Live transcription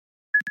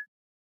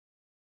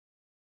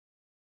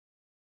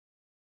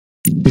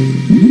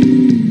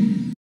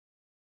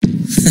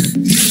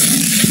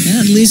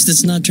At least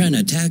it's not trying to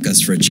attack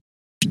us for a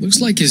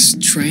Looks like he's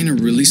trying to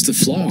release the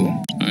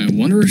flow. I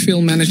wonder if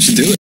he'll manage to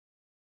do it.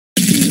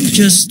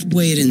 Just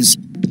wait and see.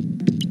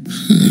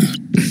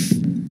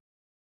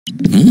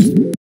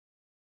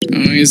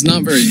 He's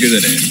not very good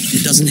at it. He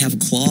doesn't have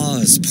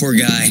claws, poor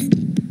guy.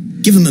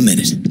 Give him a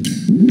minute.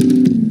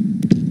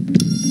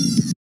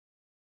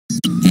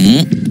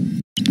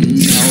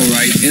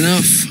 Alright,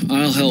 enough.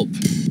 I'll help.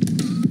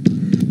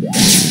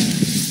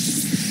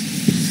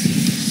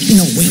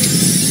 No, wait.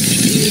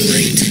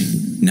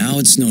 Great. Now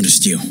it's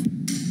noticed you.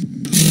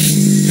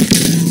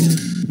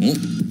 Oh.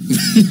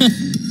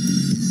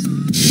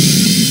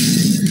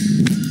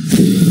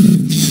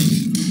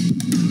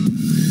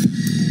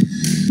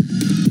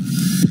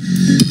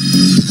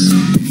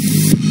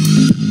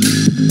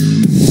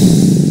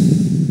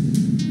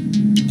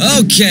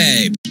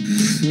 Okay.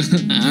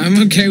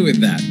 I'm okay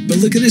with that, but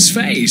look at his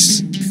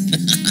face.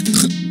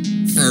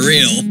 For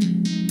real.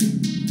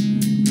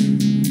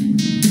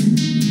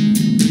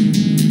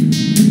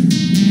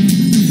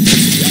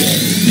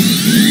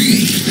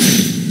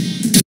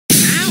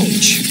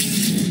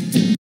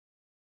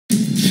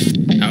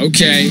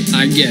 Okay,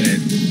 I get it.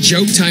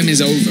 Joke time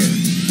is over.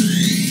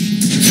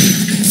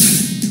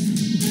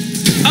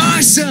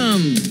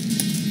 Awesome!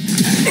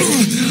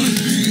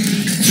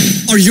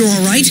 Are you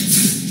alright?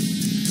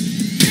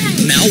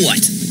 Now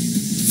what?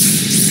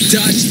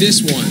 Dodge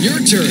this one. Your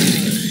turn.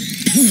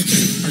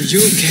 Are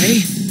you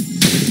okay?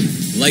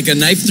 Like a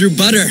knife through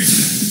butter.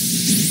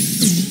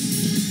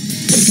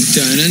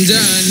 Done and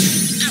done.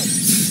 Ow.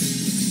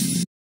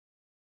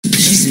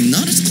 He's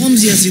not as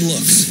clumsy as he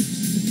looks.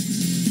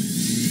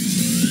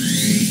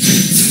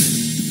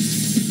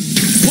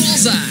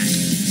 Bullseye!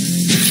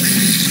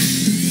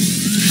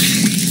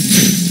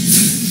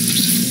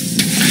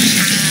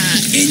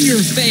 In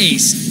your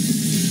face!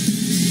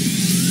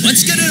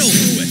 Let's get it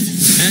over with.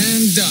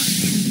 And done.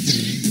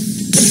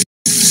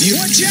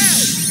 Watch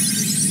out!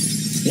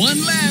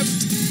 One left.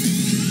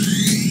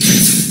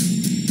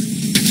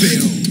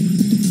 Boom.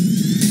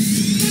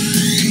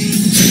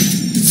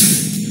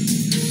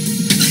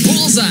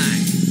 Bullseye!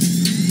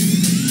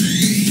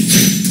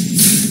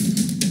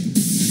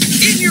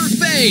 In your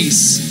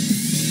face!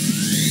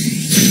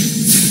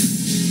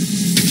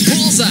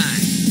 Bullseye!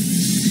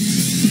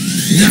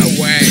 No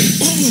way!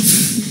 Oh!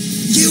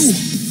 You!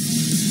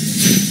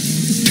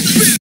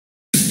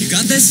 You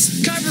got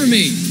this? Cover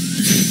me!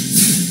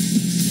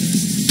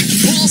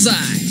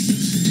 Bullseye!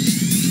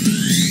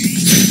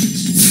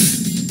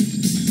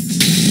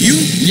 You?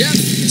 Yep,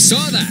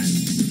 saw that.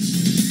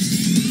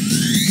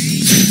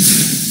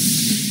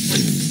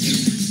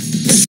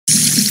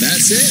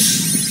 That's it.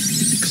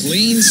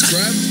 Clean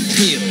scrub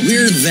peel.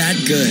 We're that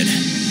good.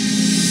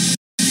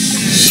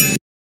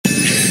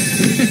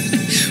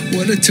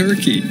 What a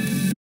turkey.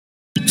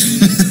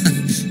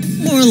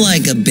 More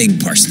like a big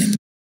parsnip.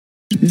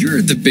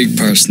 You're the big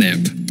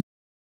parsnip.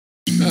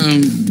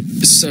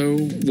 So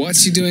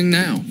what's he doing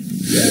now?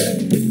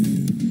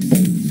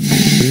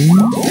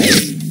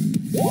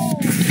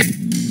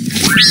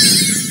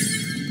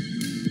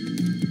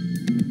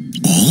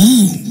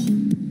 Oh!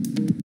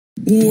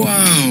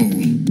 Wow!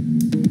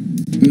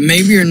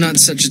 Maybe you're not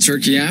such a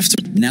turkey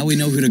after. Now we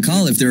know who to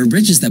call if there are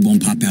bridges that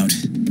won't pop out.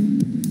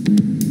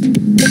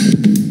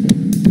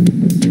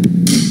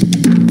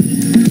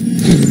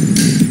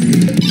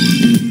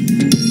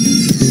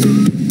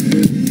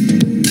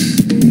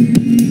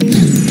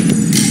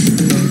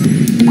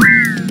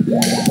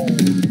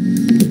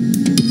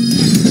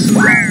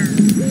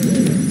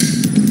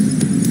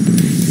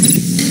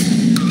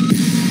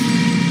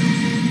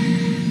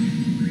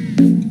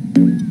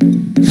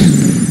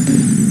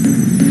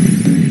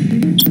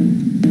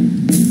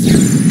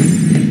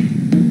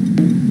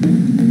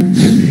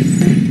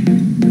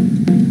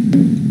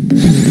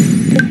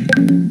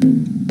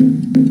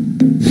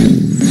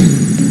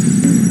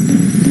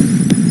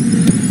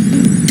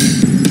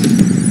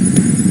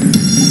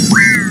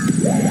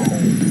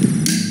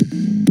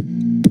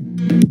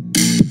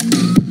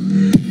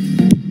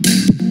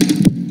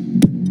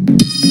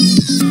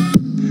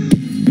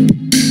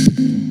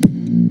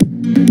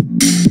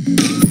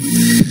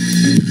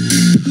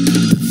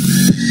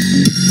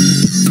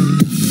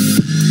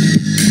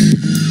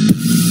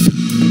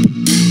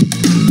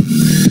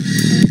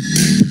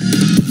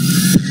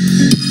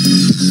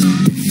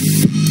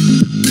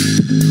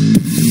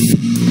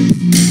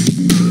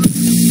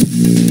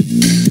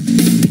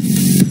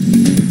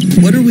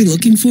 What are we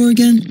looking for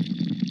again?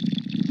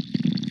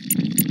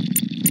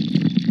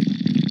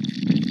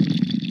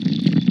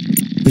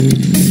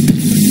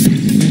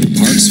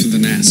 Parts for the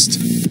nest.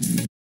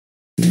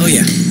 Oh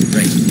yeah,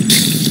 right.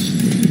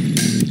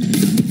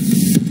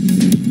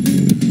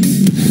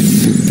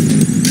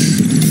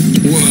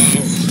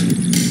 Whoa.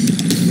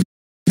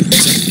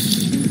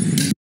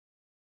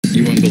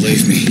 You won't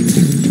believe me.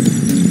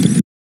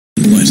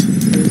 What?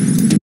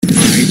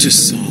 I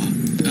just saw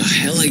a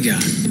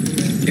heligun.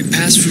 It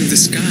passed through the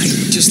sky,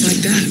 just like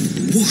that.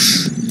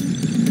 Whoosh.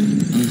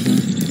 Uh-huh.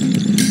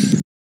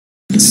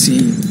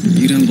 See,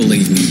 you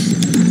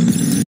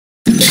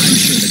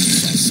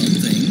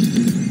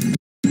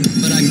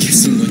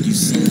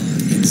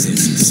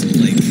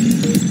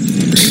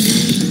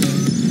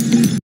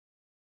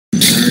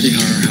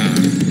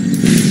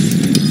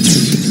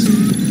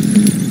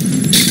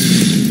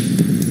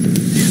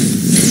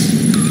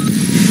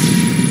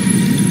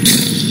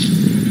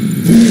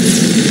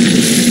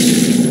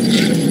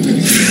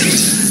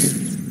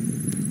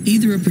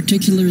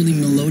particularly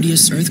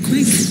melodious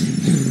earthquake?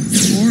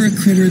 Or a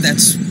critter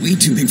that's way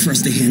too big for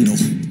us to handle?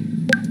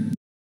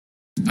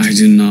 I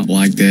do not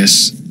like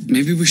this.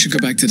 Maybe we should go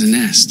back to the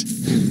nest.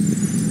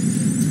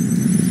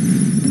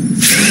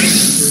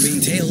 We're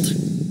being tailed.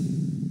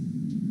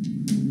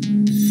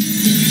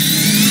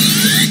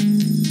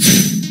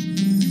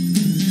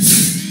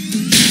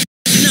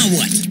 Now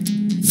what?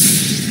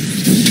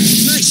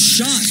 Nice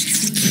shot.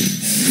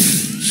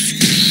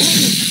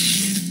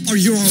 Oh, are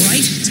you all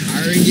right?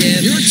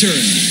 Target. Your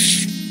turn.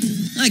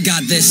 I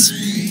got this.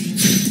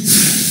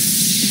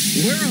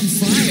 We're on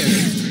fire.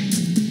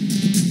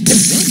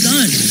 Well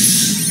done.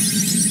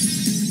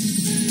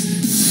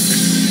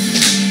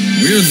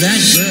 We're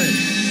that good.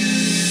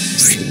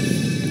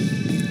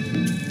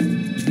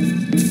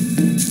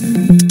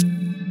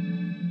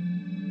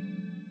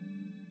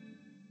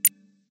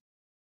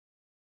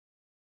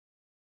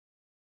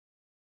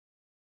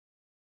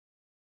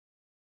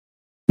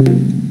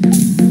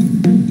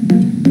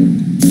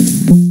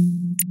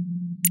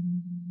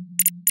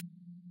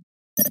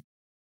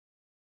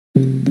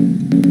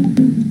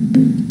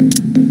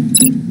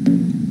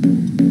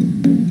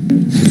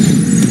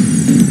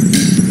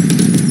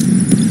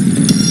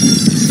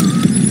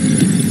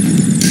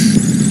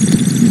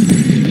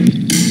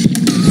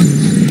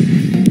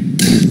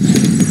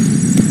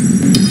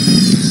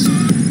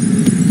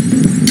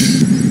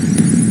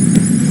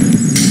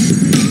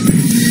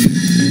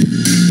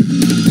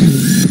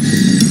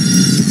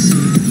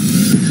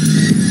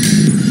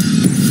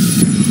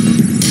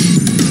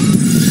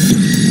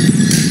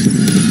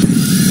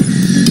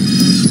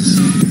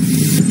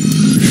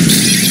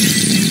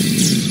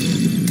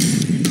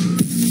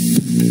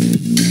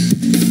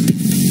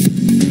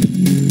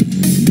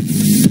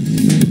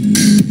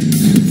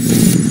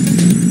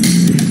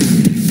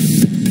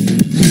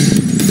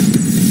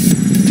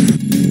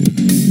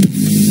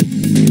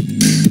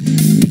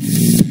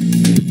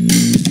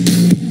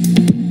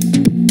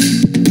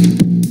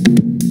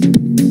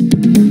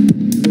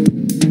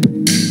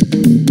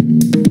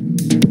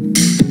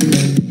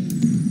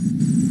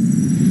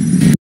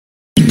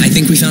 I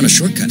think we found a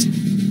shortcut.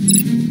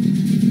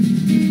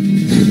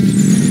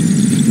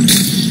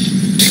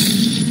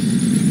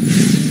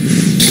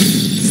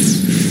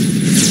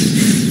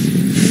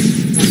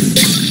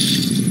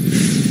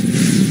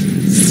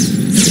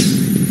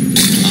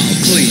 All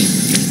clean.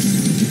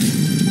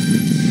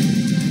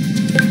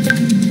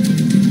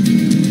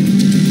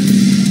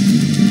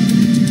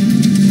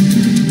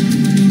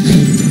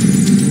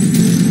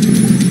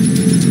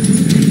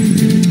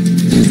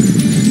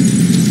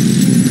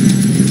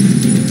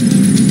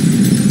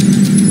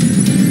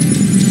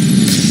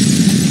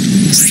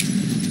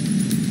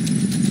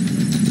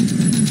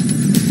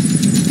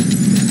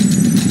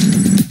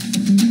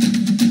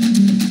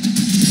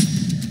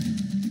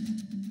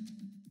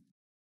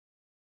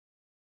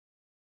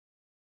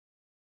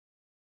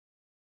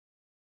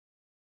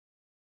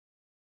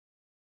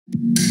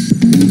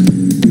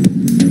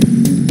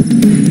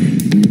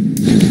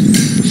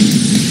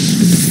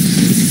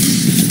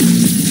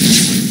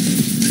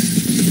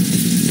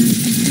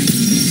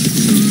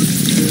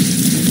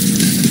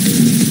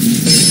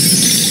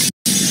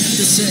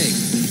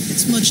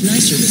 It's much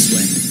nicer this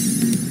way.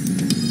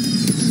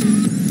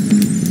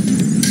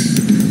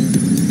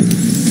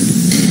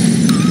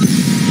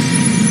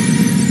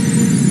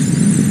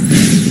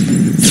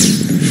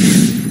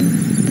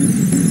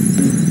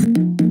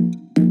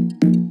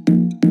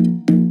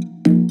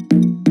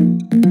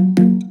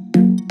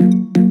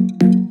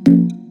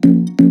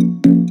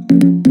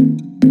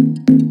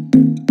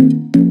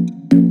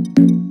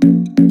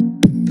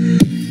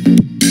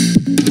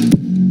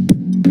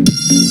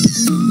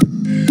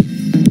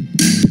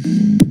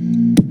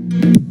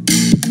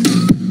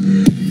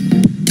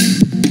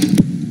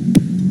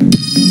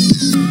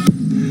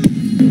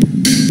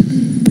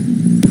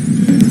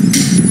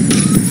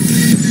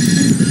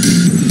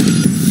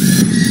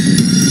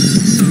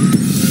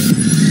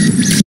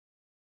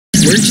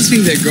 Where do you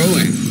think they're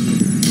going?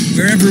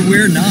 Wherever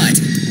we're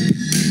not.